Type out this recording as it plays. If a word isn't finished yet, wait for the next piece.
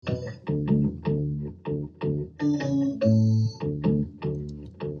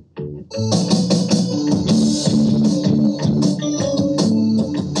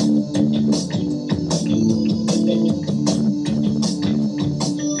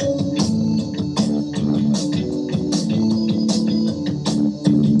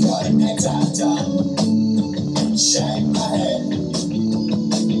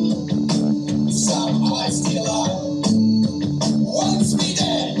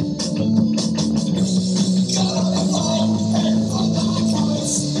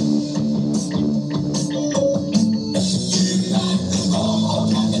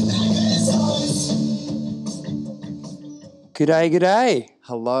G'day, g'day.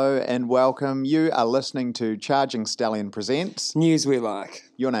 Hello and welcome. You are listening to Charging Stallion Presents. News we like.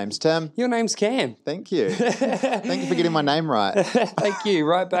 Your name's Tim. Your name's Cam. Thank you. Thank you for getting my name right. Thank you.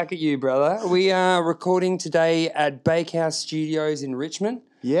 Right back at you, brother. We are recording today at Bakehouse Studios in Richmond.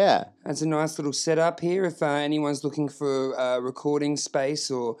 Yeah. It's a nice little setup here. If anyone's looking for recording space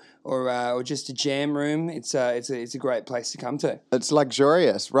or just a jam room, it's a great place to come to. It's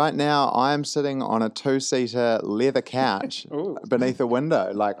luxurious. Right now, I'm sitting on a 2-seater leather couch beneath a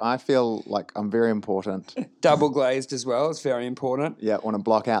window. Like, I feel like I'm very important. Double glazed as well. It's very important. Yeah, want to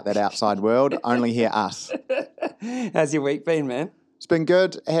block out that outside world. Only hear us. How's your week been, man? It's been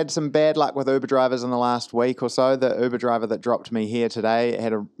good. Had some bad luck with Uber drivers in the last week or so. The Uber driver that dropped me here today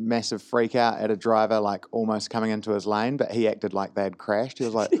had a massive freak out at a driver like almost coming into his lane, but he acted like they had crashed. He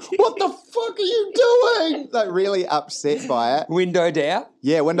was like, "What the fuck are you doing?" Like really upset by it. Window down?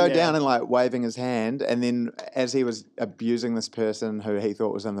 Yeah, window down and like waving his hand. And then as he was abusing this person who he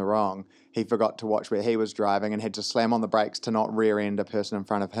thought was in the wrong, he forgot to watch where he was driving and had to slam on the brakes to not rear end a person in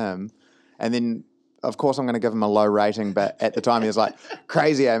front of him. And then of course, I'm going to give him a low rating, but at the time he was like,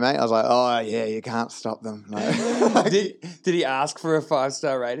 "Crazy, eh, mate?" I was like, "Oh, yeah, you can't stop them." Like, did he ask for a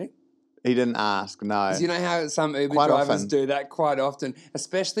 5-star rating? He didn't ask, no. 'Cause you know how some Uber Quite drivers often. do that quite often?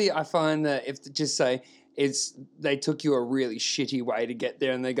 Especially I find that if just say they took you a really shitty way to get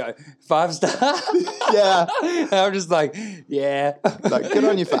there and they go, 5-star? Yeah. And I'm just like, yeah. Like, good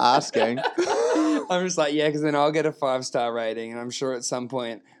on you for asking. I'm just like, yeah, because then I'll get a 5-star rating and I'm sure at some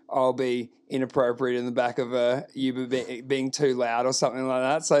point I'll be inappropriate in the back of a Uber being too loud or something like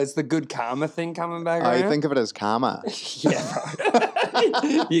that. So it's the good karma thing coming back around. You think of it as karma. Yeah,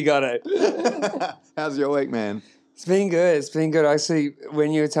 bro. You got it. How's your week, man? It's been good. It's been good. Actually,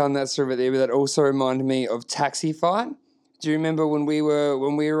 when you were telling that story about the Uber, that also reminded me of Taxi Fight. Do you remember when we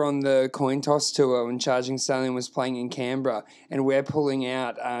were on the coin toss tour when Charging Stallion was playing in Canberra and we're pulling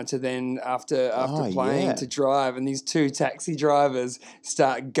out to then after playing to drive and these two taxi drivers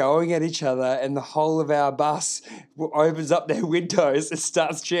start going at each other and the whole of our bus opens up their windows and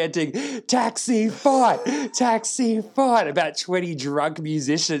starts chanting "Taxi Fight, Taxi Fight" about 20 drunk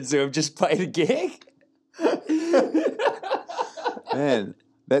musicians who have just played a gig. Man,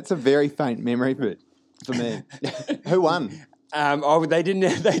 that's a very faint memory for me. Who won? They didn't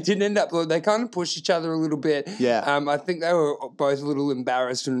end up. They kind of pushed each other a little bit. Yeah. I think they were both a little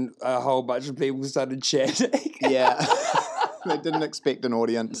embarrassed, and a whole bunch of people started chanting. Yeah. They didn't expect an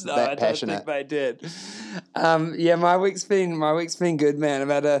audience that passionate. No, I don't think they did. Yeah, my week's been good, man. I've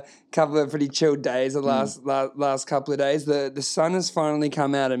had a couple of pretty chilled days. The last couple of days, the sun has finally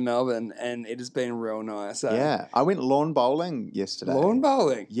come out in Melbourne, and it has been real nice. Yeah, I went lawn bowling yesterday. Lawn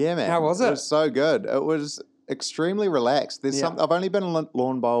bowling. Yeah, man. How was it? It was so good. It was extremely relaxed. I've only been in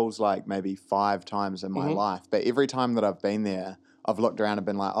lawn bowls like maybe 5 times in my life, but every time that I've been there, I've looked around and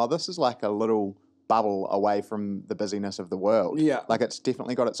been like, "Oh, this is like a little bubble away from the busyness of the world." Yeah. Like it's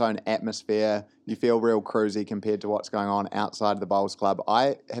definitely got its own atmosphere. You feel real cruisy compared to what's going on outside the bowls club.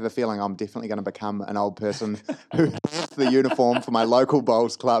 I have a feeling I'm definitely going to become an old person who has the uniform for my local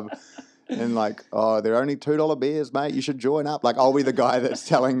bowls club. And like, "Oh, they're only $2 beers, mate. You should join up." Like, I'll be the guy that's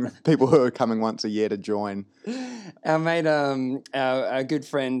telling people who are coming once a year to join. Our mate, our good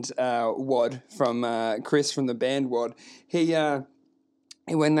friend Wad from Chris from the band Wad, he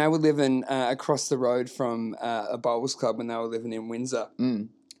when they were living across the road from a bowls club when they were living in Windsor,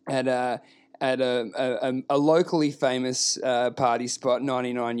 at a locally famous party spot,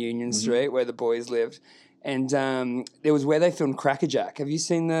 99 Union Street, where the boys lived. And there was where they filmed Crackerjack. Have you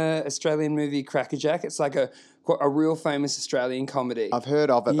seen the Australian movie Crackerjack? It's like a real famous Australian comedy. I've heard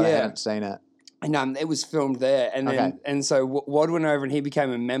of it, but I haven't seen it. And it was filmed there, and then and so Wad went over and he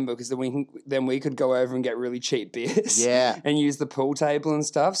became a member because then we could go over and get really cheap beers, and use the pool table and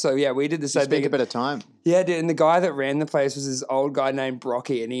stuff. So yeah, we did the same thing. Spent a bit of time. Yeah, dude, and the guy that ran the place was this old guy named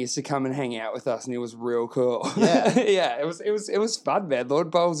Brocky, and he used to come and hang out with us, and he was real cool. Yeah, yeah, it was fun, man. Lord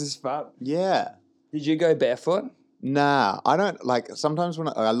Bowls is fun. Yeah. Did you go barefoot? Nah, I don't like. Sometimes when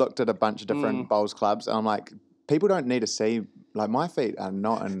I looked at a bunch of different bowls clubs, and I'm like, people don't need to see. Like my feet are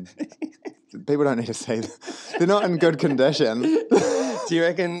not in. People don't need to see them. They're not in good condition. Do you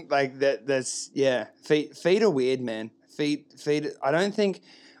reckon like that? Feet are weird, man. Feet.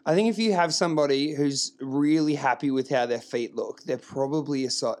 I think if you have somebody who's really happy with how their feet look, they're probably a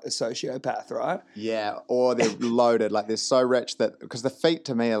sociopath, right? Yeah, or they're loaded. Like they're so rich that because the feet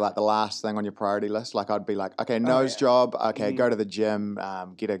to me are like the last thing on your priority list. Like I'd be like, okay, nose job. Okay, go to the gym,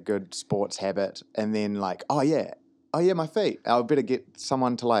 get a good sports habit, and then like, oh yeah, my feet. I better get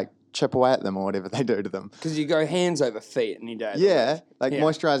someone to like chip away at them or whatever they do to them. Because you go hands over feet any day. Yeah, like Yeah.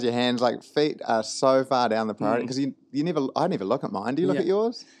 moisturize your hands. Like feet are so far down the priority because I never look at mine. Do you look Yeah. at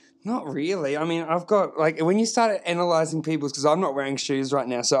yours? Not really. I mean, I've got, like, when you start analysing people's, because I'm not wearing shoes right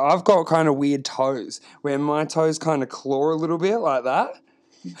now, so I've got kind of weird toes, where my toes kind of claw a little bit like that.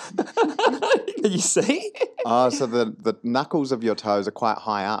 Can you see? Oh, so the knuckles of your toes are quite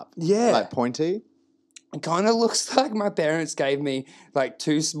high up. Yeah. Like pointy. It kind of looks like my parents gave me like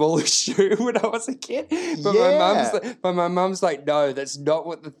too small a shoe when I was a kid. But my mum's like, no, that's not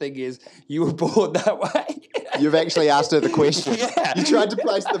what the thing is. You were born that way. You've actually asked her the question. Yeah. You tried to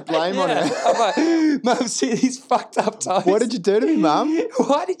place the blame on her. I'm like, Mum, see these fucked up toes. What did you do to me, Mum?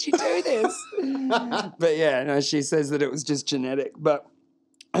 Why did you do this? But yeah, no, she says that it was just genetic. But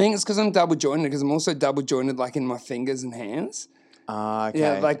I think it's because I'm double jointed, because I'm also double jointed like in my fingers and hands. Okay.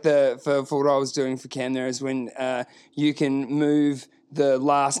 Yeah, like for what I was doing for Cam there is when you can move the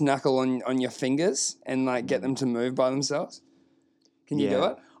last knuckle on your fingers and like get them to move by themselves. Can you do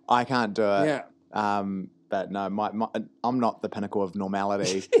it? I can't do it. Yeah. But no, I'm not the pinnacle of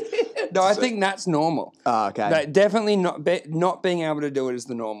normality. No, I think that's normal. Oh, okay. But definitely not being able to do it is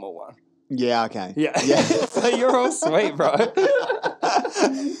the normal one. Yeah, okay. Yeah. Yeah. So you're all sweet, bro.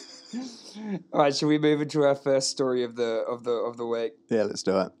 All right, should we move into our first story of the week? Yeah, let's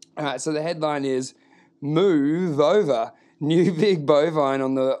do it. All right, so the headline is "Move Over." New big bovine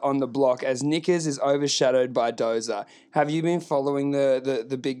on the block as Knickers is overshadowed by Dozer. Have you been following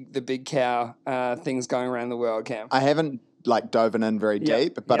the big cow things going around the world, Cam? I haven't dove in very Yeah,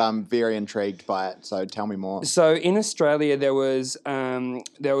 deep, but yeah. I'm very intrigued by it. So tell me more. So in Australia, there was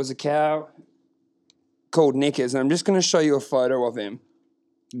a cow called Knickers, and I'm just going to show you a photo of him.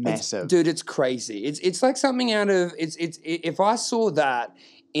 Massive. Dude, it's crazy. It's like something out of if I saw that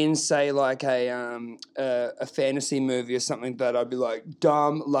in say like a fantasy movie or something, that I'd be like,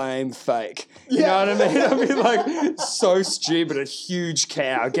 dumb, lame, fake. You know what I mean? I'd be like, so stupid, a huge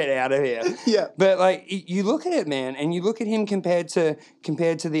cow, get out of here. Yeah. But like you look at it, man, and you look at him compared to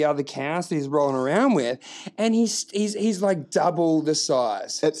the other cows that he's rolling around with, and he's like double the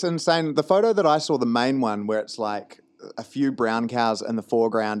size. It's insane. The photo that I saw, the main one, where it's like a few brown cows in the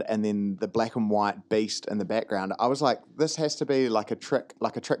foreground and then the black and white beast in the background, I was like, this has to be like a trick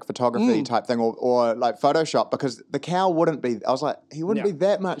photography type thing, or like Photoshop, because the cow wouldn't be, I was like, he wouldn't be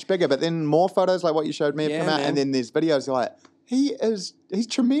that much bigger. But then more photos like what you showed me have come out, man. and then there's videos, you're like, he's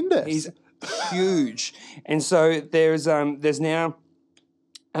tremendous. He's huge. And so there's now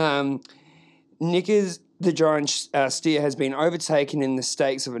Knickers, the giant steer, has been overtaken in the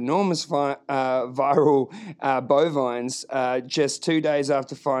stakes of enormous viral bovines just 2 days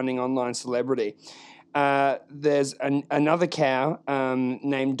after finding online celebrity. There's another cow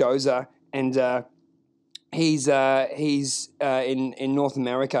named Dozer, and he's in North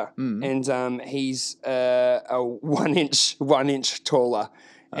America, and he's a 1 inch taller.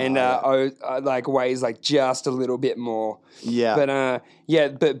 And like weighs like just a little bit more. Yeah.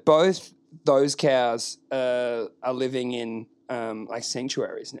 But both those cows are living in like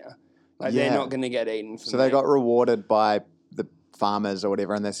sanctuaries now. Like they're not going to get eaten. So they got rewarded by the farmers or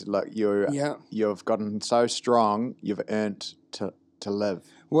whatever, and they said, look, you've gotten so strong, you've earned to live.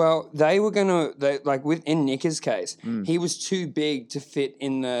 Well, they were like within Knickers' case, he was too big to fit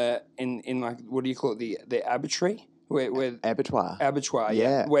in like, what do you call it, the abattoir? Where Abattoir.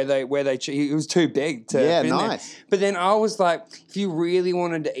 yeah. Where they he was too big to fit in nice. there. But then I was like, if you really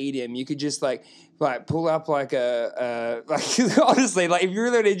wanted to eat him, you could just like pull up like honestly, like if you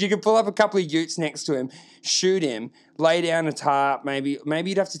really wanted, you could pull up a couple of utes next to him, shoot him, lay down a tarp, maybe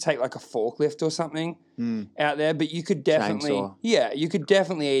you'd have to take like a forklift or something out there, but you could definitely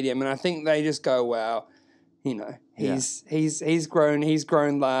eat him. And I think they just go, wow, you know, he's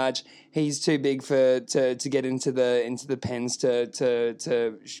grown large. He's too big to get into the pens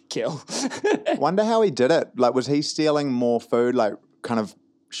to kill. Wonder how he did it. Like, was he stealing more food, like kind of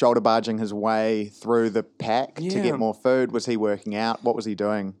shoulder barging his way through the pack to get more food? Was he working out? What was he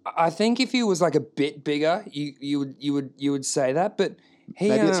doing? I think if he was like a bit bigger, you would say that, but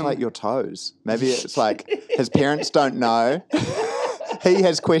maybe it's like your toes. Maybe it's like his parents don't know. He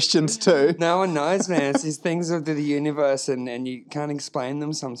has questions too. No one knows, man. It's these things of the universe, and you can't explain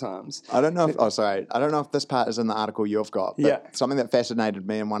them sometimes. I don't know if I don't know if this part is in the article you've got, but something that fascinated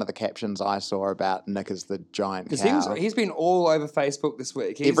me in one of the captions I saw about Nick is the giant cow. He's been all over Facebook this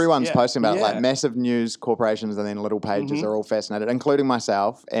week. Everyone's posting about it, like massive news corporations and then little pages are all fascinated, including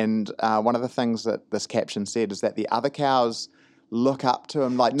myself. And one of the things that this caption said is that the other cows look up to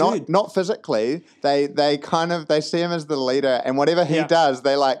him, like not physically. They see him as the leader, and whatever he does,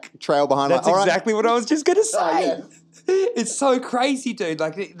 they like trail behind. That's like, exactly what I was just gonna say. It's so crazy, dude.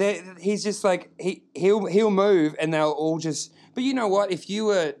 Like he's just like he'll move, and they'll all just. But you know what? If you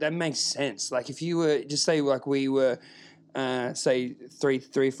were, that makes sense. Like if you were, just say like we were, say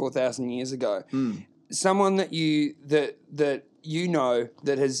 4,000 years ago, someone that you know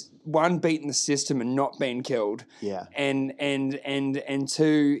that has one beaten the system and not been killed, and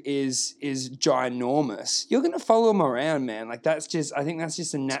two is ginormous. You're gonna follow them around, man. Like I think that's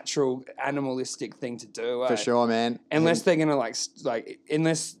just a natural animalistic thing to do. For sure, man. Unless they're gonna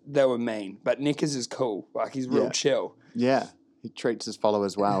unless they were mean. But Nickers is cool. Like he's real chill. Yeah. He treats his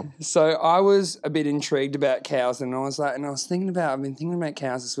followers well. So I was a bit intrigued about cows, and I've been thinking about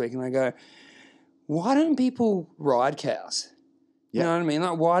cows this week, and I go, why don't people ride cows? You know what I mean?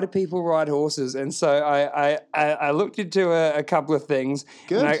 Like, why do people ride horses? And so I looked into a couple of things.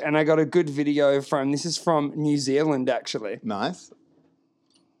 Good. And I got a good video this is from New Zealand, actually. Nice.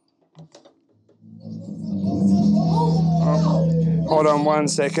 Hold on 1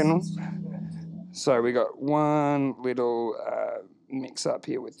 second. So we got one little mix up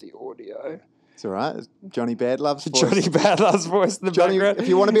here with the audio. It's all right. It's Johnny Badlove's voice. Johnny Badlove's voice in the Johnny, background. if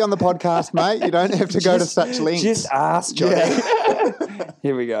you want to be on the podcast, mate, you don't have to go to such lengths. Just ask Johnny. Yeah.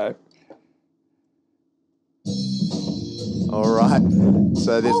 Here we go. All right.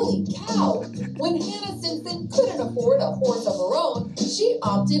 So there's... Holy cow! When Hannah Simpson couldn't afford a horse of her own, she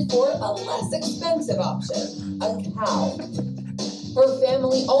opted for a less expensive option, a cow. Her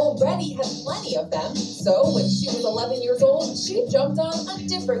family already had plenty of them, so when she was 11 years old, she jumped on a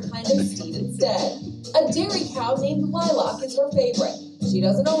different kind of steed instead. A dairy cow named Lilac is her favorite. She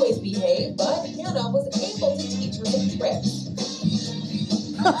doesn't always behave, but Hannah was able to teach her some tricks.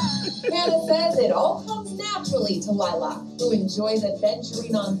 Hannah says it all comes naturally to Lilac, who enjoys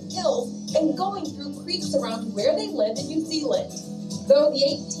adventuring on hills and going through creeks around where they live in New Zealand. Though the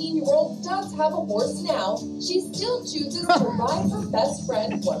 18-year-old does have a horse now, she still chooses to ride her best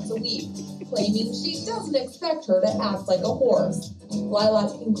friend once a week, claiming she doesn't expect her to act like a horse.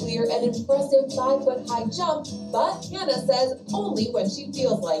 Lilac can clear an impressive 5-foot-high jump, but Hannah says only when she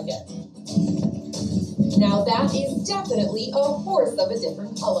feels like it. Now that is definitely a horse of a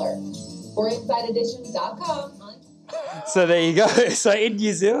different color. For InsideEdition.com. So there you go. So in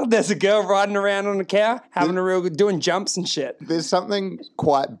New Zealand, there's a girl riding around on a cow, doing jumps and shit. There's something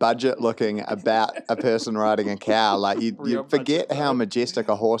quite budget looking about a person riding a cow. Like you forget how majestic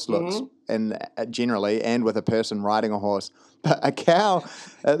a horse looks, and generally, and with a person riding a horse. But a cow,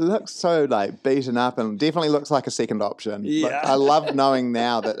 it looks so like beaten up, and definitely looks like a second option. Yeah. But I love knowing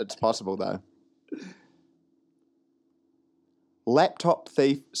now that it's possible, though. Laptop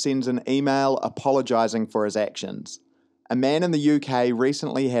thief sends an email apologising for his actions. A man in the UK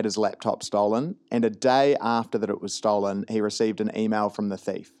recently had his laptop stolen, and a day after that it was stolen, he received an email from the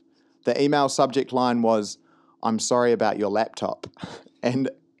thief. The email subject line was, "I'm sorry about your laptop." And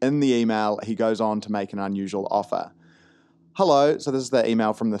in the email, he goes on to make an unusual offer. "Hello," so this is the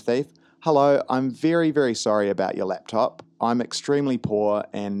email from the thief. "Hello, I'm very, very sorry about your laptop. I'm extremely poor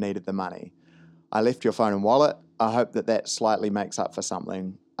and needed the money. I left your phone and wallet. I hope that slightly makes up for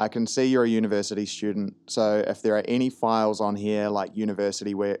something. I can see you're a university student, so if there are any files on here like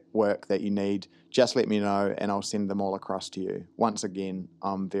university work that you need, just let me know and I'll send them all across to you. Once again,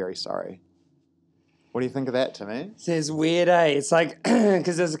 I'm very sorry." What do you think of that, Timmy? It's weird, eh? It's like,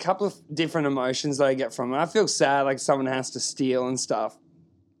 because there's a couple of different emotions that I get from it. I feel sad, like someone has to steal and stuff.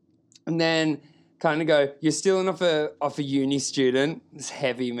 And then kind of go, you're stealing off a uni student. It's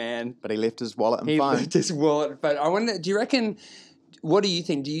heavy, man. But he left his wallet and He phone. left his wallet. But I wonder, do you reckon... What do you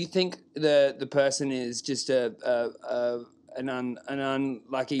think? Do you think the person is just an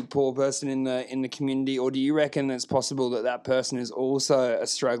unlucky poor person in the community, or do you reckon it's possible that person is also a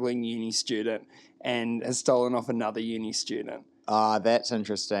struggling uni student and has stolen off another uni student? Ah, that's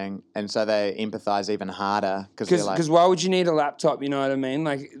interesting. And so they empathise even harder because they're like... Because why would you need a laptop, you know what I mean?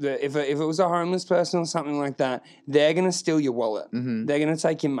 Like, if it was a homeless person or something like that, they're going to steal your wallet. Mm-hmm. They're going to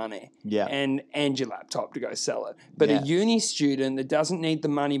take your money and your laptop to go sell it. But a uni student that doesn't need the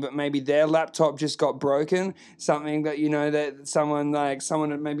money, but maybe their laptop just got broken, something that, you know, that someone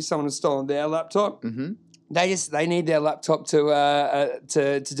has stolen their laptop. Mm-hmm. They need their laptop to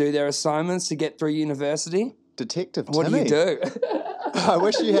do their assignments, to get through university. Detective What Timmy. do you do? I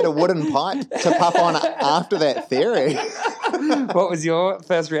wish you had a wooden pipe to puff on after that theory. What was your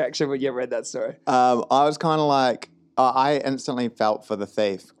first reaction when you read that story? I was kind of like, I instantly felt for the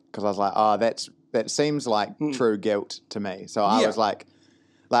thief because I was like, that seems like true guilt to me. So I was like,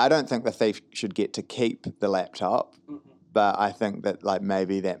 I don't think the thief should get to keep the laptop, but I think that like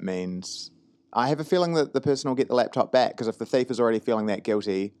maybe that means I have a feeling that the person will get the laptop back, because if the thief is already feeling that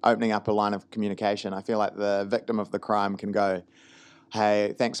guilty, opening up a line of communication, I feel like the victim of the crime can go,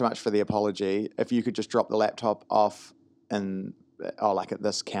 hey, thanks so much for the apology. If you could just drop the laptop off and like at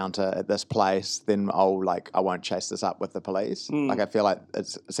this counter at this place, then I won't chase this up with the police. Like, I feel like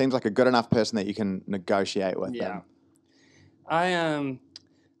it seems like a good enough person that you can negotiate with them.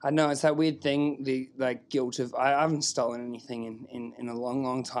 I know it's that weird thing, the like guilt of I haven't stolen anything in a long,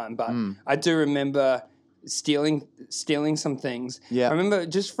 long time, but I do remember stealing some things. Yeah. I remember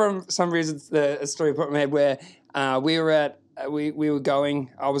just from some reason a story put in my head where I was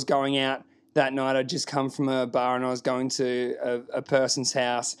going out that night. I'd just come from a bar and I was going to a person's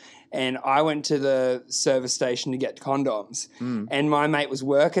house, and I went to the service station to get condoms. And my mate was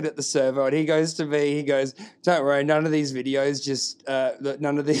working at the servo, and he goes to me, "Don't worry, none of these videos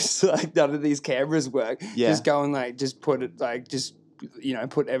none of these cameras work. Yeah. Just go and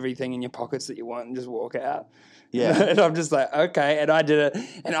put everything in your pockets that you want and just walk out." Yeah. And I'm just like, okay. And I did it,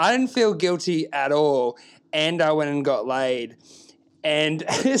 and I didn't feel guilty at all. And I went and got laid. And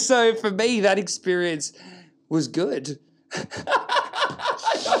so for me, that experience was good. Is that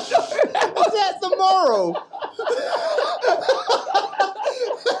the moral?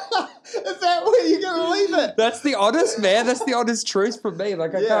 Is that where you're going to leave it? That's the honest, man. That's the honest truth for me.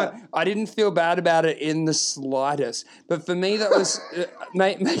 Like, I didn't feel bad about it in the slightest. But for me, that was,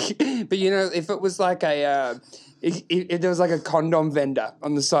 but if it was like if there was like a condom vendor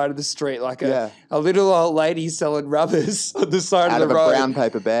on the side of the street, like a little old lady selling rubbers on the side out of the of road. a brown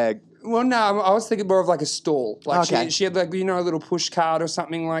paper bag. Well, no, I was thinking more of like a stall. Like Okay. she had like, a little push cart or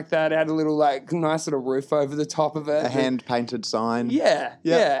something like that. It had a little like nice little roof over the top of it. A hand-painted sign. Yeah.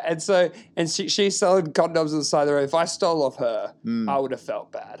 And so, she sold condoms on the side of the road. If I stole off her, I would have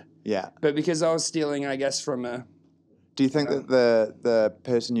felt bad. Yeah. But because I was stealing, I guess, from a... Do you think that the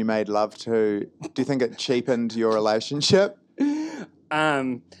person you made love to, do you think it cheapened your relationship?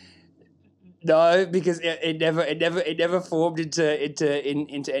 No, because it never formed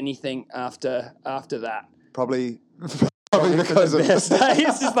into anything after that. Probably because of Best day.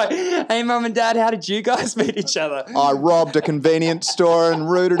 It's just like, hey, mum and dad, how did you guys meet each other? I robbed a convenience store and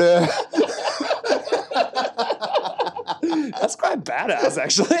rooted her. That's quite badass,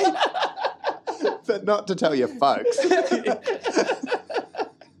 actually. But not to tell your folks.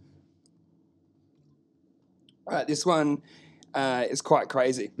 All right, this one is quite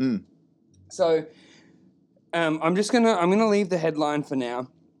crazy. So, I'm gonna leave the headline for now.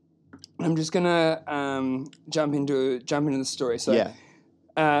 I'm just gonna jump into the story. So,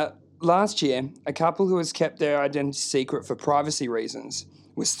 last year, a couple who has kept their identity secret for privacy reasons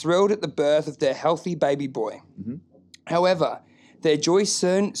was thrilled at the birth of their healthy baby boy. However, their joy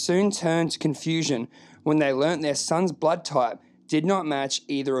soon turned to confusion when they learnt their son's blood type did not match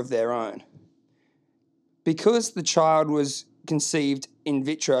either of their own. Because the child was conceived in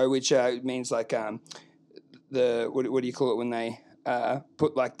vitro, which means like what do you call it when they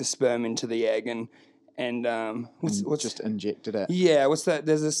put like the sperm into the egg and what's just injected it. Yeah, what's that?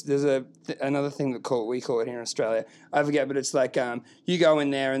 There's another thing that we call it here in Australia. I forget, but it's like you go in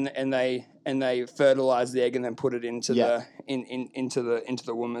there and they fertilize the egg and then put it into the into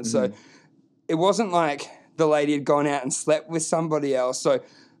the woman. So it wasn't like the lady had gone out and slept with somebody else. So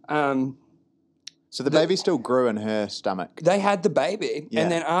so the baby still grew in her stomach. They had the baby, Yeah.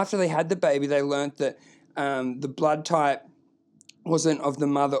 and then after they had the baby, they learnt that the blood type wasn't of the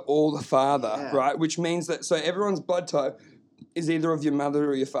mother or the father, right? Which means that everyone's blood type is either of your mother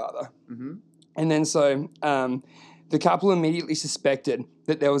or your father. And then the couple immediately suspected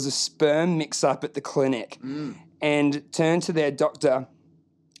that there was a sperm mix-up at the clinic and turned to their doctor,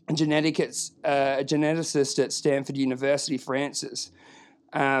 a geneticist at Stanford University for answers.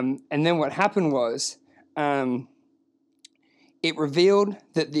 And then what happened was it revealed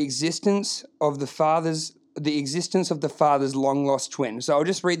that the existence of the father's long-lost twin. So I'll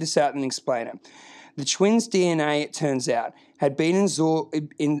just read this out and explain it. The twin's DNA, it turns out, had been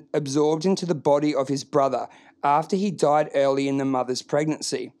absorbed into the body of his brother after he died early in the mother's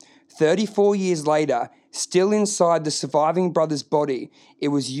pregnancy. 34 years later, still inside the surviving brother's body, it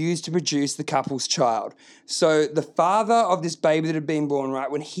was used to produce the couple's child. So the father of this baby that had been born, right,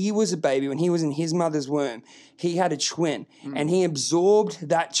 when he was a baby, when he was in his mother's womb, he had a twin, and he absorbed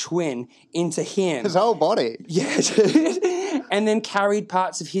that twin into him. His whole body. Yeah, dude. And then carried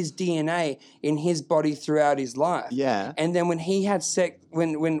parts of his DNA in his body throughout his life. Yeah. And then when he had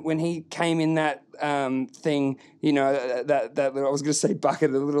when he came in that thing, that I was going to say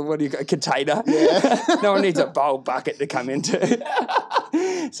bucket, a little, what do you got, container? Yeah. No one needs a bowl bucket to come into.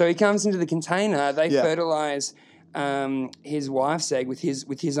 So he comes into the container, they fertilize his wife's egg with his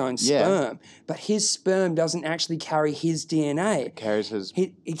own Yeah. sperm, but his sperm doesn't actually carry his DNA. Carries his.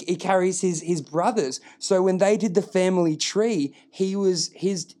 He carries his brothers. So when they did the family tree, he was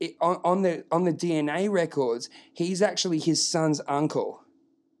on the DNA records. He's actually his son's uncle.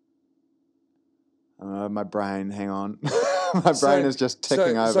 My brain, hang on. My brain is just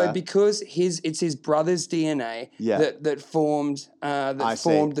ticking over. So because it's his brother's DNA Yeah. that formed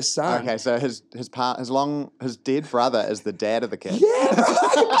formed the son. Okay, so his dead brother is the dad of the kid.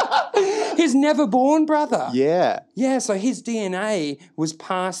 Yeah, his never born brother. Yeah. Yeah, so his DNA was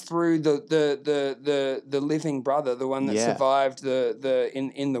passed through the living brother, the one that Yeah. survived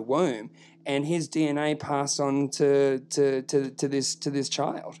in the womb, and his DNA passed on to this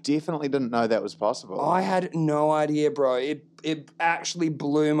child. Definitely didn't know that was possible. I had no idea, bro. It actually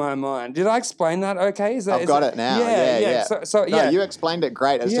blew my mind. Did I explain that okay? I've got it now. Yeah. So No, you explained it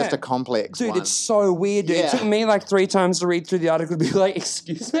great. It's just a complex Dude, one. it's so weird, dude. Yeah. It took me like 3 times to read through the article to be like,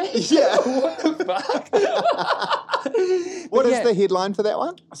 excuse me? Yeah. What the fuck? What is Yeah. the headline for that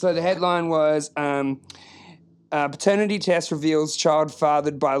one? So the headline was paternity test reveals child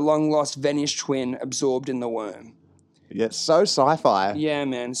fathered by long-lost Venice twin absorbed in the womb. Yeah, it's so sci-fi. Yeah,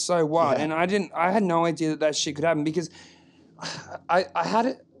 man, so wild. Yeah. And I had no idea that shit could happen because I had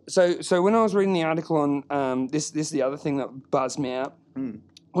it. So when I was reading the article on this is the other thing that buzzed me out.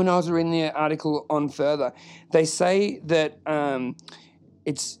 When I was reading the article on Further, they say that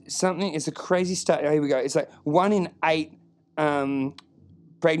it's a crazy stat. Here we go. It's like 1 in 8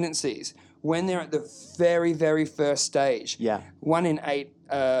 pregnancies when they're at the very, very first stage. Yeah. 1 in 8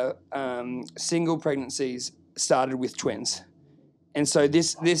 single pregnancies started with twins, and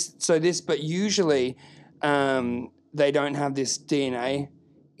but usually they don't have this DNA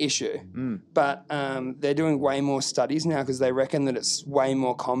issue. But they're doing way more studies now because they reckon that it's way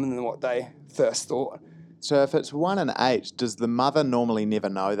more common than what they first thought. So if it's 1 in 8, does the mother normally never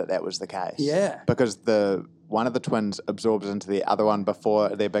know that was the case? Yeah. Because one of the twins absorbs into the other one before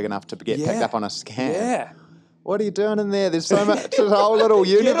they're big enough to get picked up on a scan. Yeah. What are you doing in there? There's so much, there's a whole little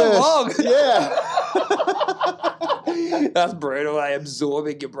universe. along. Yeah. That's brutal,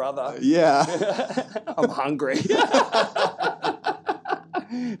 absorbing your brother. Yeah. I'm hungry.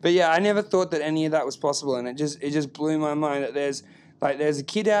 But yeah, I never thought that any of that was possible, and it just blew my mind that there's a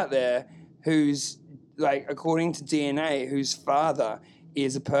kid out there who's like, according to DNA, whose father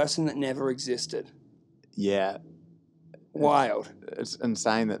is a person that never existed. Yeah. Wild. It's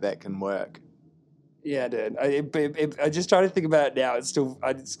insane that can work. Yeah, dude. I just try to think about it now. I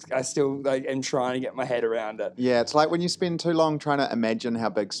still like am trying to get my head around it. Yeah, it's like when you spend too long trying to imagine how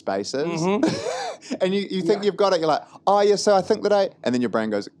big space is, Mm-hmm. and you think you've got it. You're like, oh yeah, so I think that and then your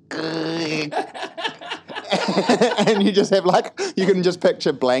brain goes, and you just have you can just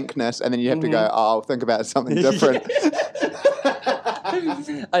picture blankness, and then you have to go, oh, I'll think about something different.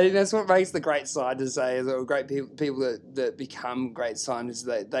 I think that's what makes the great scientists or great people that become great scientists.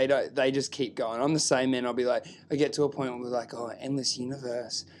 They just keep going. I'm the same, man. I'll be like, I get to a point where we're like, oh, endless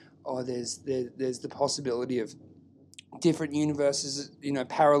universe. Oh, there's the possibility of different universes,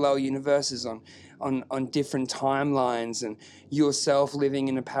 parallel universes on different timelines, and yourself living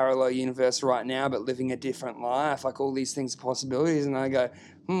in a parallel universe right now, but living a different life. Like, all these things are possibilities, and I go,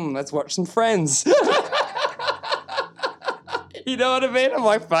 let's watch some Friends. You know what I mean? I'm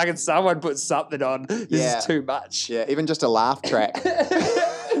like, fucking someone put something on. This is too much. Yeah, even just a laugh track.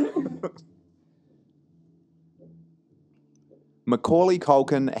 Macaulay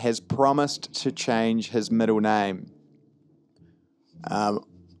Culkin has promised to change his middle name. I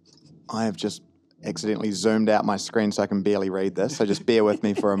have just accidentally zoomed out my screen so I can barely read this, so just bear with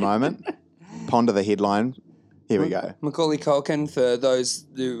me for a moment. Ponder the headline. Here we go. Macaulay Culkin, for those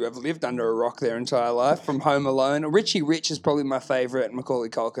who have lived under a rock their entire life, from Home Alone. Richie Rich is probably my favourite Macaulay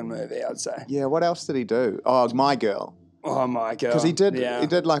Culkin movie, I'd say. Yeah, what else did he do? Oh, My Girl. Oh, My Girl. Because he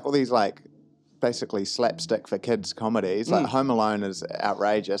did like all these basically slapstick for kids comedies. Like Home Alone is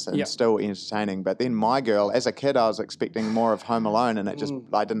outrageous and still entertaining. But then My Girl, as a kid, I was expecting more of Home Alone, and it just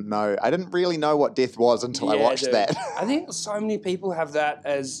I didn't really know what death was until I watched that. I think so many people have that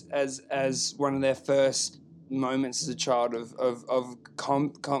as one of their first moments as a child of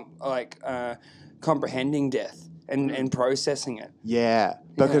comprehending death and processing it. Yeah,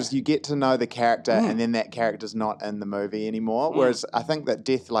 because you get to know the character, and then that character's not in the movie anymore. Whereas I think that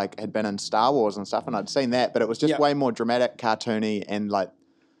death had been in Star Wars and stuff, and I'd seen that, but it was just way more dramatic, cartoony, and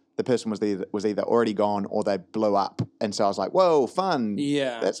the person was either already gone or they blew up. And so I was like, whoa, fun.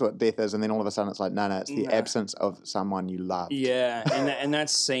 Yeah. That's what death is. And then all of a sudden it's like, no, it's the absence of someone you loved. Yeah, and that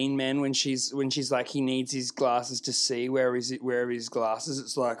scene, man, when she's like he needs his glasses to see where his glasses,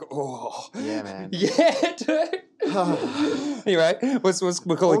 it's like, oh. Yeah, man. Yeah, dude. Anyway, what's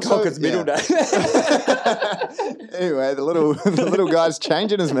Macaulay Culkin's middle name? Anyway, the little guy's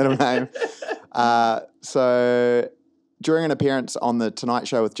changing his middle name. So during an appearance on the Tonight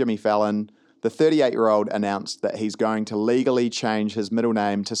Show with Jimmy Fallon, the 38-year-old announced that he's going to legally change his middle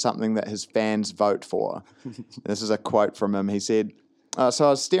name to something that his fans vote for. This is a quote from him. He said, so I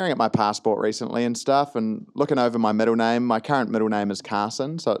was staring at my passport recently and stuff and looking over my middle name. My current middle name is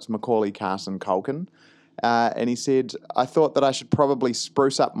Carson, so it's Macaulay Carson Culkin. And he said, I thought that I should probably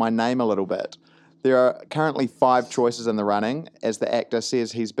spruce up my name a little bit. There are currently 5 choices in the running. As the actor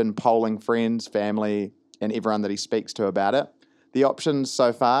says, he's been polling friends, family, and everyone that he speaks to about it. The options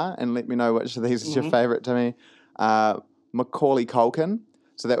so far, and let me know which of these is your favourite to me, Macaulay Culkin.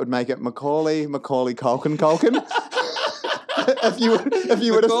 So that would make it Macaulay Culkin. if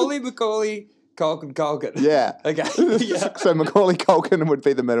you would Macaulay Culkin. Yeah. Okay. Yeah. So Macaulay Culkin would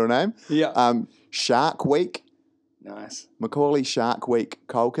be the middle name. Yeah. Shark Week. Nice. Macaulay Shark Week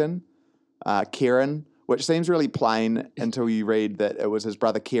Culkin. Kieran, which seems really plain until you read that it was his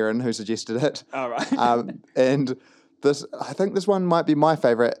brother Kieran who suggested it. All right. And I think this one might be my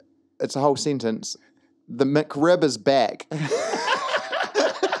favourite. It's a whole sentence. The McRib is back.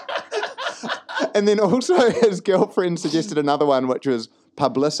 And then also his girlfriend suggested another one, which was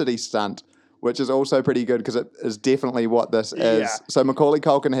publicity stunt, which is also pretty good because it is definitely what this is. Yeah. So Macaulay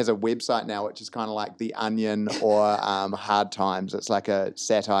Culkin has a website now, which is kind of like The Onion or Hard Times. It's like a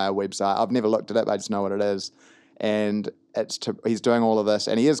satire website. I've never looked at it, but I just know what it is. And he's doing all of this,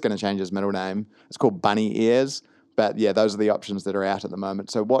 and he is going to change his middle name. It's called Bunny Ears. But yeah, those are the options that are out at the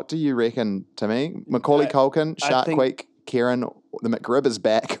moment. So what do you reckon to me? Macaulay Culkin, Shark Week, Kieran, the McRib is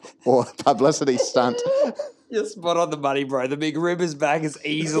back, or publicity stunt? You're spot on the money, bro. The McRib is back is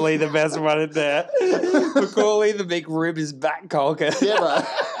easily the best one in there. Macaulay, the McRib is back, Culkin. Yeah, bro.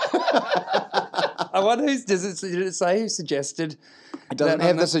 I wonder did it say who suggested? It doesn't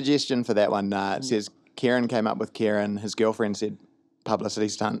have the suggestion for that one. Nah, it says Kieran came up with Kieran. His girlfriend said publicity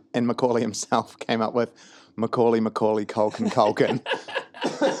stunt, and Macaulay himself came up with Macaulay Culkin.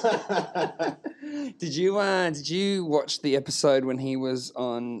 Did you watch the episode when he was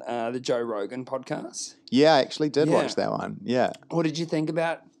on the Joe Rogan podcast? Yeah, I actually did watch that one. Yeah. What did you think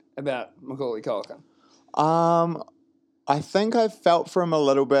about Macaulay Culkin? I think I felt for him a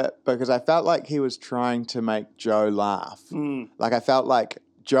little bit because I felt like he was trying to make Joe laugh. Like I felt like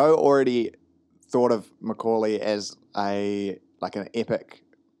Joe already thought of Macaulay as an epic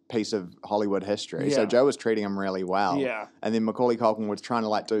piece of Hollywood history. Yeah. So Joe was treating him really well. Yeah. And then Macaulay Culkin was trying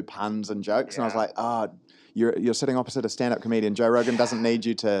to do puns and jokes, and I was like, you're sitting opposite a stand-up comedian. Joe Rogan doesn't need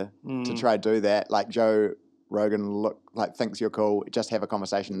you to try to do that. Like Joe Rogan thinks you're cool. Just have a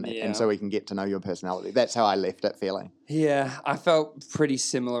conversation, and so we can get to know your personality. That's how I left it feeling. Yeah, I felt pretty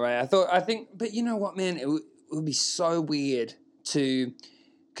similar. But you know what, man? It would be so weird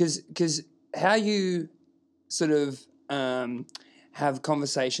because how you sort of have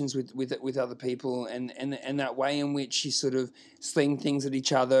conversations with other people and that way in which you sort of sling things at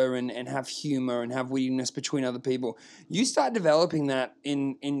each other and have humor and have wittiness between other people. You start developing that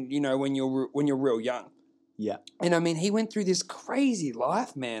in when you're real young. Yeah. And I mean, he went through this crazy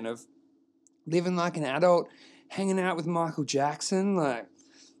life, man, of living like an adult, hanging out with Michael Jackson,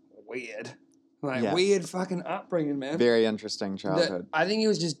 weird. Weird fucking upbringing, man. Very interesting childhood. I think he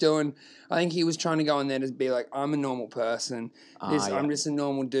was trying to go in there to be like, I'm a normal person. I'm just a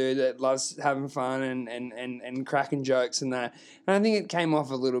normal dude that loves having fun and cracking jokes and that. And I think it came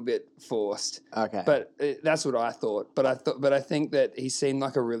off a little bit forced. Okay. But that's what I thought. But I think that he seemed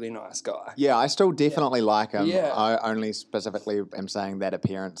like a really nice guy. Yeah, I still definitely like him. Yeah. I only specifically am saying that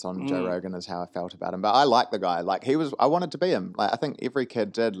appearance on Joe Rogan is how I felt about him. But I like the guy. I wanted to be him. I think every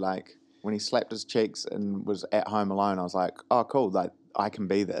kid did. When he slapped his cheeks and was at home alone, I was like, oh, cool, I can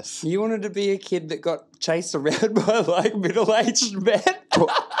be this. You wanted to be a kid that got chased around by, middle-aged men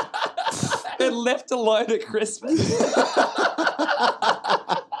and left alone at Christmas?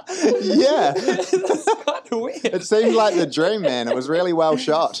 Yeah. That's kind of weird. It seemed like the dream, man. It was really well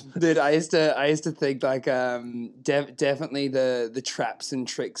shot. Dude, I used to think, definitely the traps and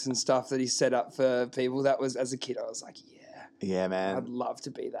tricks and stuff that he set up for people, that was, as a kid, I was like, yeah. Yeah, man. I'd love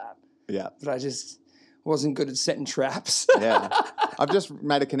to be that. Yeah. But I just wasn't good at setting traps. Yeah. I've just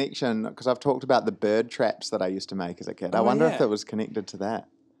made a connection because I've talked about the bird traps that I used to make as a kid. I wonder if it was connected to that.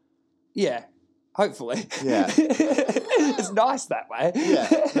 Yeah. Hopefully. Yeah. It's nice that way. Yeah,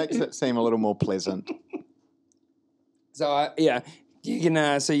 makes it seem a little more pleasant. So,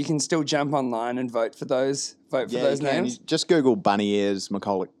 you can still jump online and vote for those You names. just Google Bunny Ears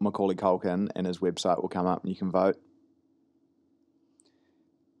Macaulay Culkin and his website will come up and you can vote.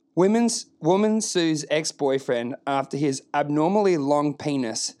 Woman sues ex-boyfriend after his abnormally long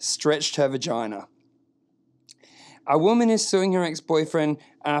penis stretched her vagina. A woman is suing her ex-boyfriend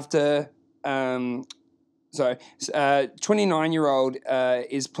after 29-year-old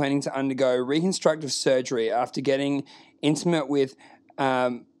is planning to undergo reconstructive surgery after getting intimate with,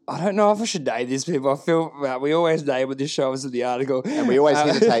 I don't know if I should name these people. I feel we always name with this show us at the article. And we always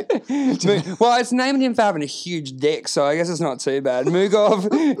hesitate. Well, it's naming him for having a huge dick, so I guess it's not too bad. Mugov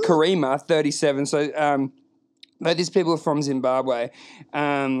Karima, 37. So, but these people are from Zimbabwe.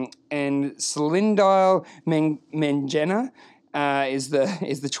 And Celindile Menjena is the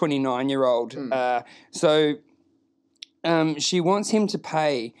 29-year-old. She wants him to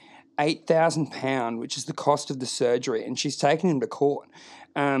pay £8,000, which is the cost of the surgery, and she's taken him to court.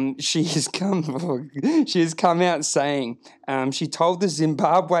 She has come out saying she told the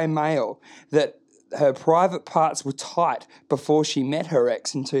Zimbabwe Mail that her private parts were tight before she met her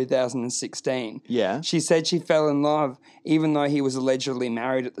ex in 2016. Yeah. She said she fell in love even though he was allegedly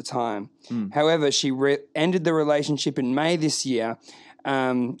married at the time. However, she ended the relationship in May this year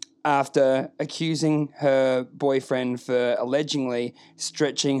after accusing her boyfriend for allegedly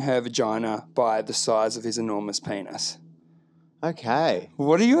stretching her vagina by the size of his enormous penis. Okay.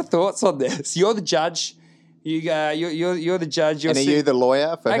 What are your thoughts on this? You're the judge. You're the judge. And are you the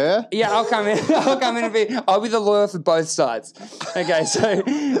lawyer for her? Yeah, I'll come in. I'll be the lawyer for both sides. Okay, so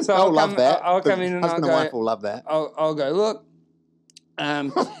I'll love that. I'll come in and husband I'll and go. wife will love that. I'll go. Look. I'm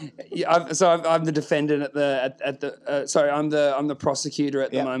the defendant at the. Sorry, I'm the prosecutor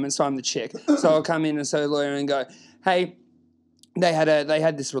at the moment. So I'm the chick. So I'll come in and say the lawyer and go, hey, they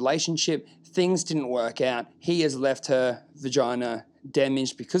had this relationship. Things didn't work out. He has left her vagina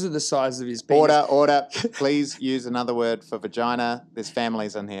damaged because of the size of his penis. Order. Please use another word for vagina. There's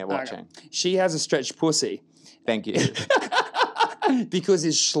families in here watching. Okay. She has a stretched pussy. Thank you. Because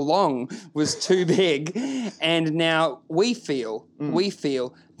his schlong was too big, and now we feel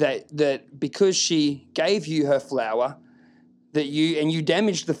that because she gave you her flower, that you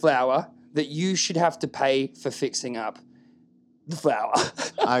damaged the flower, that you should have to pay for fixing up the flower.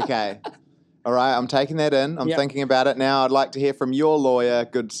 Okay. All right, I'm taking that in. I'm thinking about it now. I'd like to hear from your lawyer,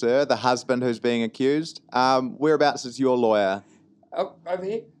 good sir, the husband who's being accused. Whereabouts is your lawyer? Oh, over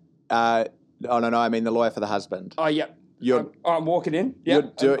here. No, I mean the lawyer for the husband. Oh, yeah. You're I'm walking in.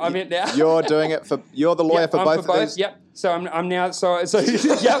 Yep, I'm in now. You're doing it for. You're the lawyer for both of these. Yep. So I'm now. So yep.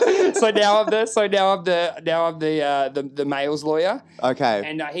 So now I'm the male's lawyer. Okay.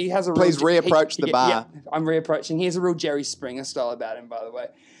 And he has a. Please reapproach the bar. Yeah, I'm reapproaching. He has a real Jerry Springer style about him, by the way.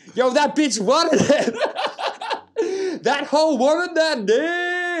 Yo, that bitch wanted it. That hoe wanted that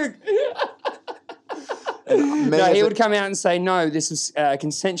dick. No, he would come out and say, no, this was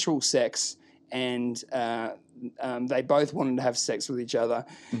consensual sex, and they both wanted to have sex with each other.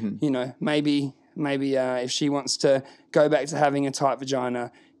 Mm-hmm. You know, maybe if she wants to go back to having a tight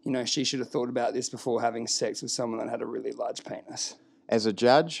vagina, you know, she should have thought about this before having sex with someone that had a really large penis. As a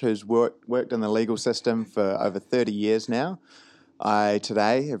judge who's worked in the legal system for over 30 years now, I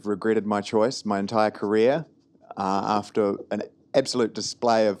today have regretted my choice my entire career after an absolute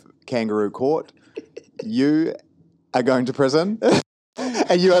display of kangaroo court. You are going to prison.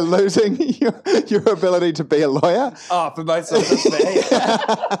 And you are losing your ability to be a lawyer. Oh, for both sides, that's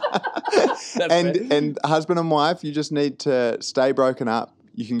fair. And husband and wife, you just need to stay broken up.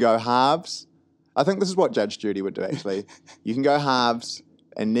 You can go halves. I think this is what Judge Judy would do, actually. You can go halves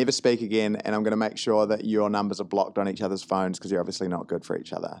and never speak again, and I'm going to make sure that your numbers are blocked on each other's phones because you're obviously not good for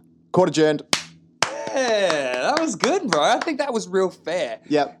each other. Court adjourned. Yeah, that was good, bro. I think that was real fair.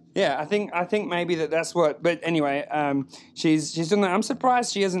 Yep. Yeah, I think maybe that's what. But anyway, she's doing that. I'm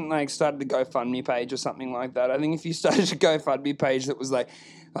surprised she hasn't started a GoFundMe page or something like that. I think if you started a GoFundMe page that was like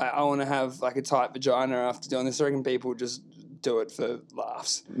I want to have a tight vagina after doing this, I reckon people would just do it for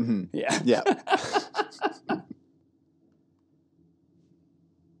laughs. Mm-hmm. Yeah. Yeah.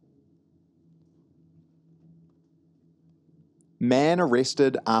 Man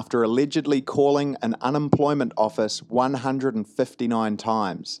arrested after allegedly calling an unemployment office 159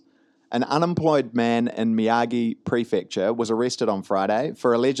 times. An unemployed man in Miyagi Prefecture was arrested on Friday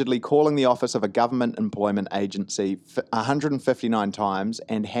for allegedly calling the office of a government employment agency 159 times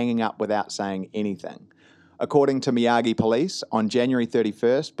and hanging up without saying anything. According to Miyagi Police, on January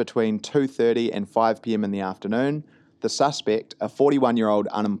 31st, between 2:30 and 5 p.m. in the afternoon, the suspect, a 41-year-old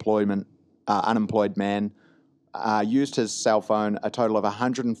unemployed unemployed man, used his cell phone a total of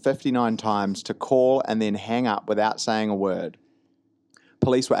 159 times to call and then hang up without saying a word.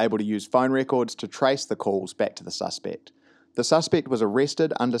 Police were able to use phone records to trace the calls back to the suspect. The suspect was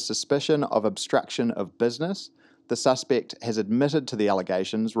arrested under suspicion of obstruction of business. The suspect has admitted to the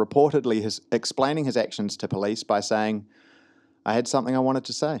allegations, reportedly explaining his actions to police by saying, "I had something I wanted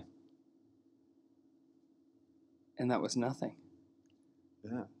to say." And that was nothing.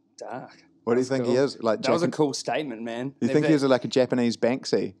 Yeah. Dark. What do you That's think cool. he is? Like, That was a cool statement, man. you think he was like a Japanese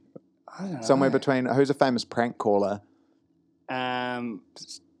Banksy? I don't know. Somewhere between, who's a famous prank caller? Um,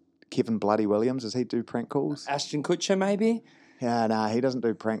 Kevin Bloody Williams, does he do prank calls? Ashton Kutcher, maybe? Yeah, nah, he doesn't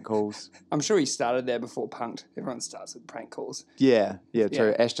do prank calls. I'm sure he started there before Punk'd. Everyone starts with prank calls. Yeah, true.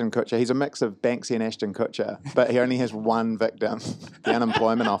 Yeah. Ashton Kutcher. He's a mix of Banksy and Ashton Kutcher, but he only has one victim, the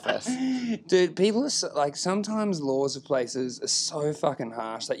unemployment office. Dude, people are like, sometimes laws of places are so fucking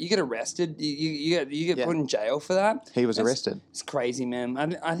harsh. Like, you get arrested, you get Yeah. put in jail for that. He was arrested. It's crazy,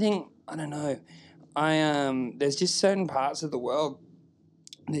 man. I think, I don't know. There's just certain parts of the world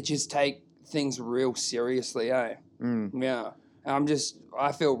that just take things real seriously, eh? Yeah.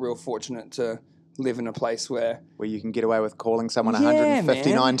 I feel real fortunate to live in a place where you can get away with calling someone Yeah,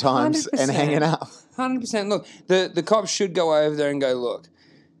 159 man. times and 100%. hanging up. 100%. Look, the cops should go over there and go, look,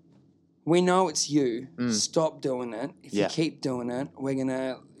 we know it's you. Stop doing it. If Yeah. you keep doing it, we're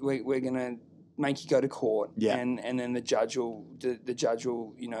gonna make you go to court. Yeah. And then the judge will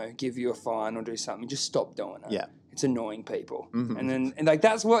give you a fine or do something. Just stop doing it. Yeah. It's annoying people. And like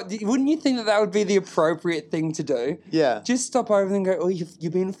that's what wouldn't you think that would be the appropriate thing to do? Yeah. Just stop over there and go, oh,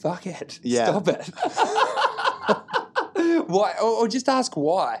 you've been a fuckhead. Yeah. Stop it. Why? Or just ask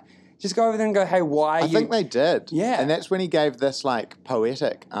why. Just go over there and go, hey, why? I think they did. Yeah. And that's when he gave this like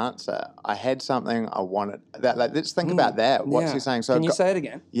poetic answer. I had something I wanted. That like, let's think about that. What's Yeah. he saying? So Can you say it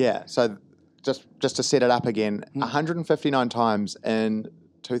again? Yeah. So just to set it up again, 159 times in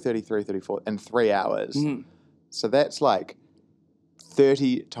 2:33, 34 in 3 hours. So that's like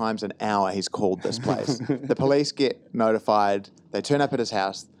 30 times an hour he's called this place. The police get notified. They turn up at his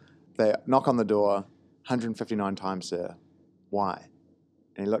house. They knock on the door. 159 times, sir. Why?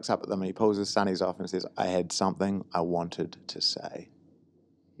 And he looks up at them and he pulls his sunnies off and says, "I had something I wanted to say."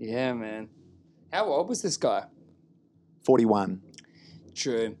 Yeah, man. How old was this guy? 41.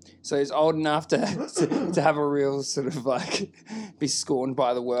 True. So he's old enough to have a real sort of like be scorned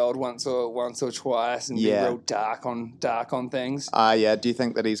by the world once or twice and Yeah. be real dark on things. Yeah. Do you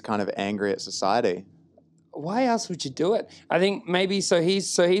think that he's kind of angry at society? Why else would you do it? I think maybe he's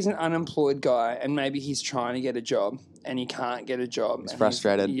an unemployed guy and maybe he's trying to get a job and he can't get a job. He's and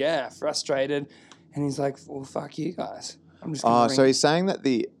frustrated. Frustrated. And he's like, well, fuck you guys. I'm just Oh, gonna so he's saying that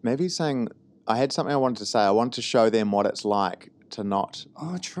maybe he's saying, I had something I wanted to say. I wanted to show them what it's like to not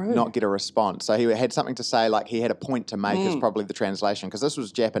true. not get a response. So he had something to say, like he had a point to make is probably the translation, because this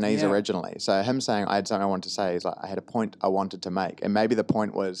was Japanese Yeah. originally. So him saying, I had something I wanted to say, is like, I had a point I wanted to make. And maybe the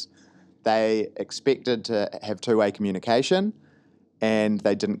point was they expected to have two-way communication and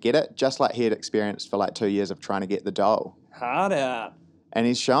they didn't get it, just like he had experienced for like 2 years of trying to get the doll. Hard out. And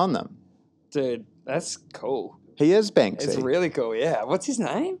he's shown them. Dude, that's cool. He is Banksy. It's really cool, yeah. What's his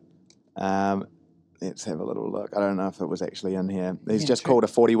name? Let's have a little look. I don't know if it was actually in here. He's Yeah, just true. called a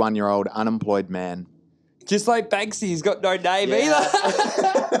 41-year-old unemployed man. Just like Banksy, he's got no name Yeah. either.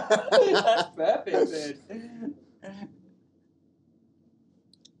 That's perfect, dude.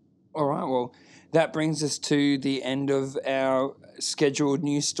 All right, well, that brings us to the end of our scheduled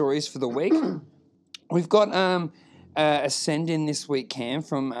news stories for the week. We've got a send-in this week, Cam,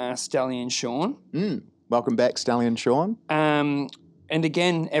 from Stallion Sean. Welcome back, Stallion Sean. And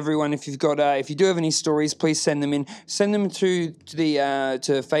again, everyone, if you do have any stories, please send them in. Send them to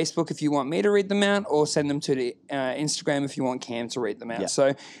Facebook if you want me to read them out, or send them to the Instagram if you want Cam to read them out. Yeah.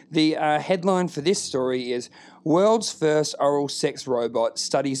 So the headline for this story is: World's first oral sex robot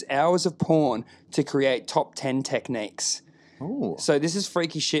studies hours of porn to create top 10 techniques. Ooh. So this is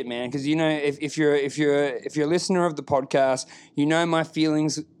freaky shit, man. Because you know, if you're a listener of the podcast, you know my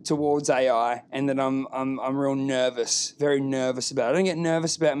feelings towards AI, and that I'm real nervous, very nervous about it. I don't get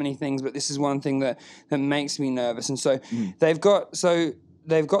nervous about many things, but this is one thing that makes me nervous. And so they've got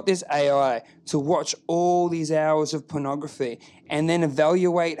this AI to watch all these hours of pornography and then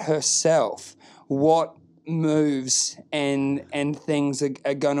evaluate herself what moves and things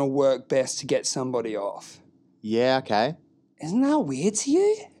are gonna work best to get somebody off. Yeah, okay. Isn't that weird to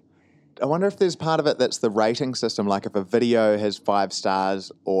you? I wonder if there's part of it that's the rating system, like if a video has 5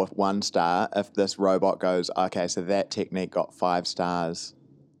 stars or 1 star, if this robot goes, okay, so that technique got 5 stars.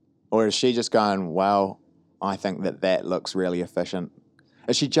 Or is she just going, well, I think that looks really efficient?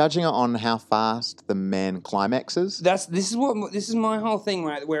 Is she judging it on how fast the man climaxes? This is my whole thing,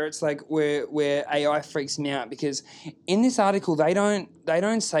 right? Where it's like where AI freaks me out, because in this article they don't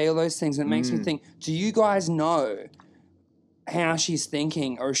say all those things, and it makes me think: do you guys know how she's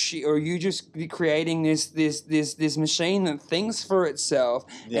thinking, or are you just creating this machine that thinks for itself,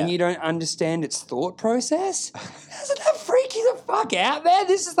 and you don't understand its thought process? Doesn't that freak you the fuck out, man?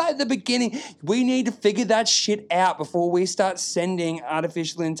 This is like the beginning. We need to figure that shit out before we start sending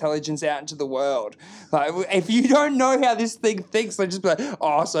artificial intelligence out into the world. Like, if you don't know how this thing thinks, like, just be like,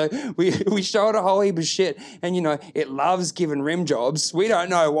 oh, so we show it a whole heap of shit, and it loves giving rim jobs. We don't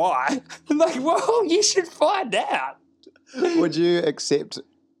know why. Like, well, you should find out. Would you accept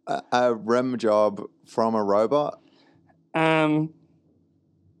a rim job from a robot? If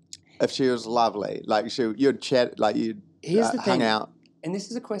she was lovely, like you'd chat, like you'd hung out. And this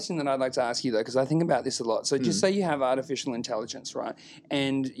is a question that I'd like to ask you, though, because I think about this a lot. So just say you have artificial intelligence, right?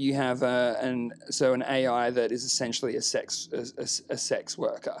 And you have an AI that is essentially a sex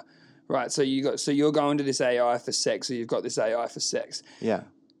worker, right? So you're going to this AI for sex, or you've got this AI for sex. Yeah.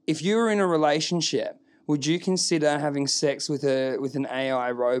 If you were in a relationship, would you consider having sex with an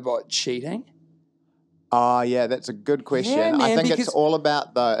AI robot cheating? Oh, yeah, that's a good question. Yeah, man, I think it's all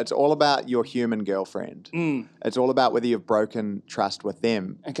about your human girlfriend. It's all about whether you've broken trust with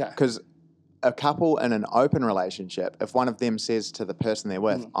them. Okay. Because a couple in an open relationship, if one of them says to the person they're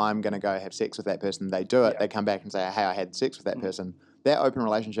with, I'm going to go have sex with that person, they do it, they come back and say, hey, I had sex with that person. That open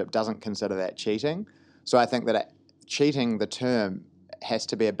relationship doesn't consider that cheating. So I think that cheating, the term, has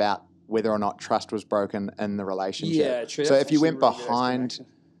to be about whether or not trust was broken in the relationship. Yeah, true. So That's if you went really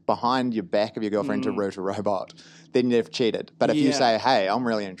behind your back of your girlfriend to root a robot, then you'd have cheated. But if you say, hey, I'm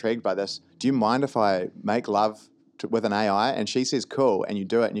really intrigued by this, do you mind if I make love with an AI? And she says, cool, and you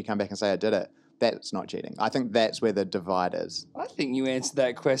do it, and you come back and say, I did it. That's not cheating. I think that's where the divide is. I think you answered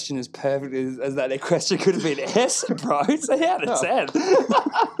that question as perfectly as that question could have been answered, bro. So out of 10.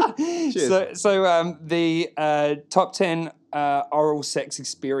 So the top 10 oral sex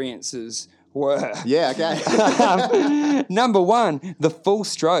experiences were... Yeah, okay. Number 1, the full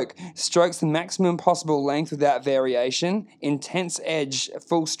stroke. Strokes the maximum possible length without variation. Intense edge,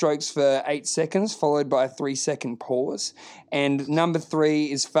 full strokes for 8 seconds, followed by a 3-second pause. And number 3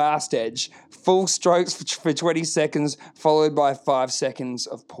 is fast edge. Full strokes for 20 seconds, followed by 5 seconds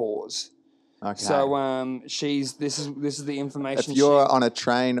of pause. Okay. So this is the information. If you're on a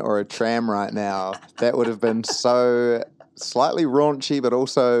train or a tram right now, that would have been so slightly raunchy, but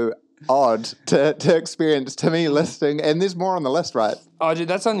also odd to experience Timmy listing, and there's more on the list, right? Oh, dude,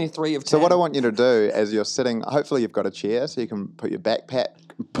 that's only 3 of 10. So what I want you to do as you're sitting, hopefully you've got a chair so you can put your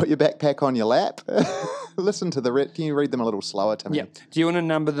backpack on your lap. Listen to can you read them a little slower, Timmy? Yeah. Do you want to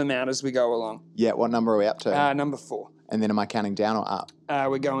number them out as we go along? Yeah. What number are we up to? Number 4. And then am I counting down or up?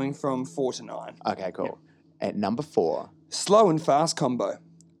 We're going from 4 to 9. Okay, cool. Yeah. At number 4. Slow and fast combo.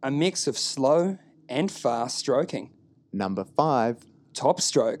 A mix of slow and fast stroking. Number 5. Top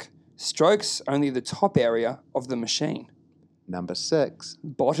stroke. Strokes only the top area of the machine. Number 6.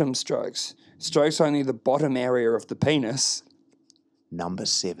 Bottom strokes. Strokes only the bottom area of the penis. Number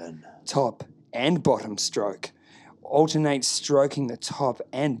 7. Top and bottom stroke. Alternate stroking the top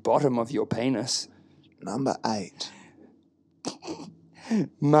and bottom of your penis. Number 8.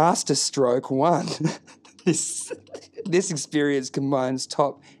 Master stroke 1. This experience combines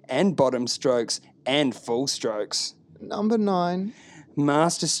top and bottom strokes and full strokes. Number 9.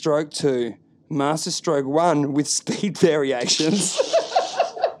 Master stroke 2. Master stroke 1 with speed variations.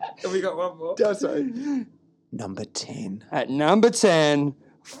 Have we got one more? Sorry. Number 10. At number 10,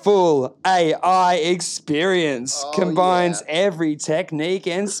 full AI experience. Combines every technique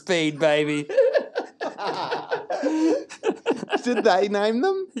and speed, baby. Did they name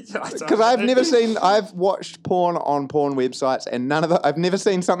them? Because I've watched porn on porn websites, and I've never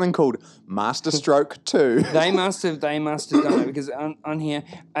seen something called Master Stroke 2. They must have done it, because on here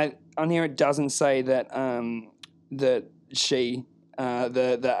it doesn't say that that she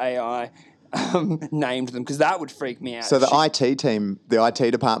the AI named them, because that would freak me out. So the IT team, the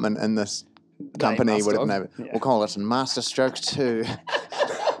IT department in this company would have named it. Yeah. We'll call it Master Stroke 2.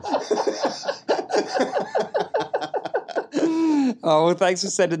 Oh, well, thanks for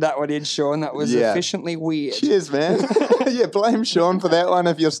sending that one in, Sean. That was efficiently weird. Cheers, man. Yeah, blame Sean for that one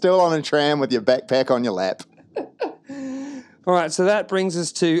if you're still on a tram with your backpack on your lap. All right, so that brings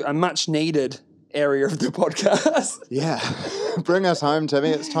us to a much-needed area of the podcast. Yeah. Bring us home, Timmy.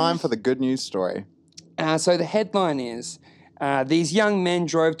 It's time for the good news story. So the headline is, These young men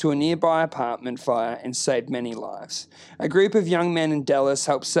drove to a nearby apartment fire and saved many lives. A group of young men in Dallas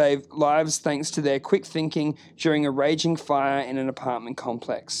helped save lives thanks to their quick thinking during a raging fire in an apartment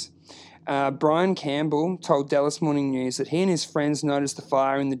complex. Brian Campbell told Dallas Morning News that he and his friends noticed the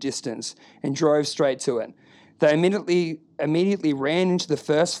fire in the distance and drove straight to it. They immediately ran into the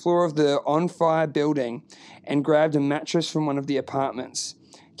first floor of the on-fire building and grabbed a mattress from one of the apartments.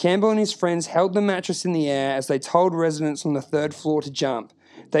 Campbell and his friends held the mattress in the air as they told residents on the third floor to jump.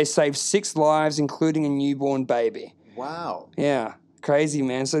 They saved 6 lives, including a newborn baby. Wow. Yeah, crazy,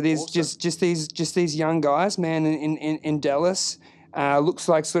 man. So there's Awesome. just these young guys, man, in Dallas. Looks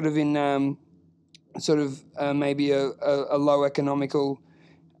like sort of in maybe a low economical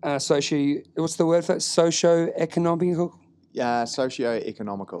what's the word for it? Socio-economical?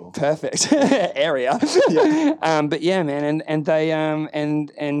 Socio-economical. Perfect area. Yeah. But yeah, man, and they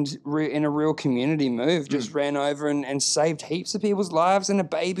in a real community move just ran over and saved heaps of people's lives and a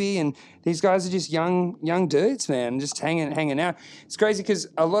baby. And these guys are just young dudes, man, just hanging out. It's crazy because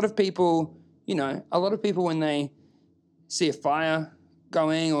a lot of people when they see a fire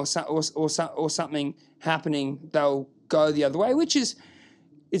going or something happening, they'll go the other way, which is.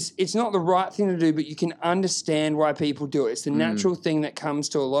 It's not the right thing to do, but you can understand why people do it. It's the natural thing that comes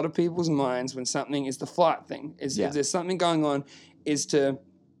to a lot of people's minds when something is the flight thing. If there's something going on, is to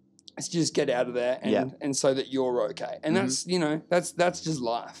just get out of there and so that you're okay. And that's just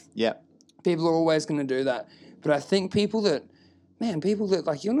life. Yeah. People are always going to do that. But I think people that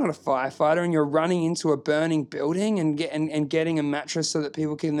like you're not a firefighter and you're running into a burning building and getting a mattress so that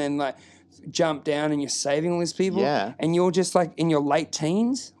people can then like jump down and you're saving all these people. Yeah. And you're just like in your late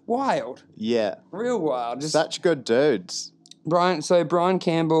teens. Wild. Yeah. Real wild. Just Such good dudes. Brian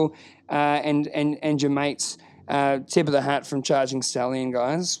Campbell and your mates, tip of the hat from Charging Stallion,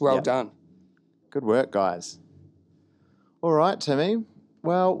 guys. Well done. Good work, guys. All right, Timmy.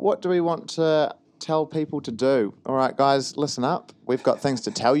 Well, what do we want to tell people to do? All right, guys, listen up. We've got things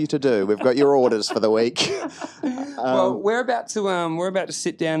to tell you to do. We've got your orders for the week. Well, we're about to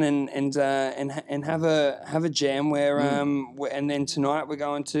sit down and have a jam where and then tonight we're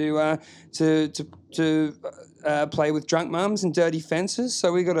going to play with Drunk Mums and Dirty Fences.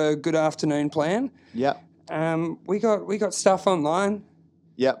 So we got a good afternoon plan. Yep. We got stuff online.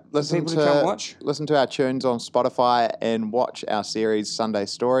 Yep. People to come watch. Listen to our tunes on Spotify and watch our series Sunday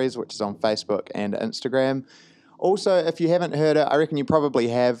Stories, which is on Facebook and Instagram. Also, if you haven't heard it, I reckon you probably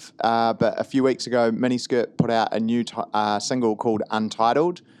have, but a few weeks ago, Miniskirt put out a new single called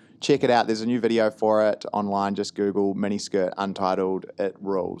Untitled. Check it out. There's a new video for it online. Just Google Miniskirt Untitled. It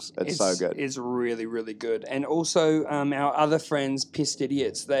rules. It's so good. It's really, really good. And also our other friends, Pissed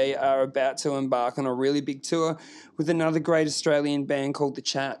Idiots, they are about to embark on a really big tour with another great Australian band called The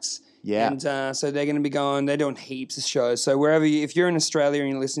Chats. Yeah. And so they're going to be they're doing heaps of shows. So if you're in Australia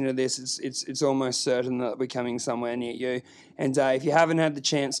and you're listening to this, it's almost certain that we're coming somewhere near you. And if you haven't had the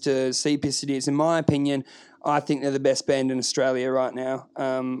chance to see Pissed Idiots, in my opinion, I think they're the best band in Australia right now.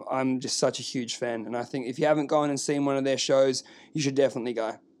 I'm just such a huge fan. And I think if you haven't gone and seen one of their shows, you should definitely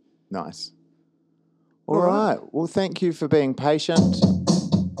go. Nice. All right. Well, thank you for being patient.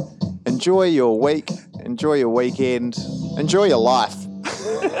 Enjoy your week. Enjoy your weekend. Enjoy your life.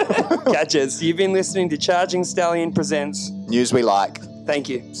 Catches. You've been listening to Charging Stallion Presents News we like. Thank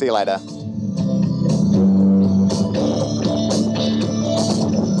you. See you later.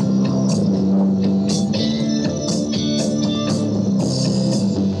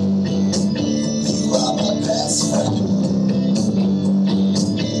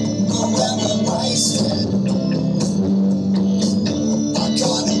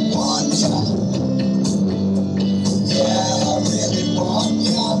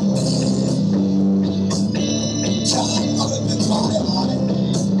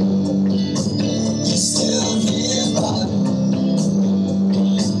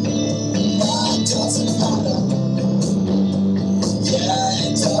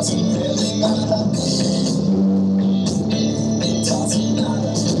 Doesn't really matter.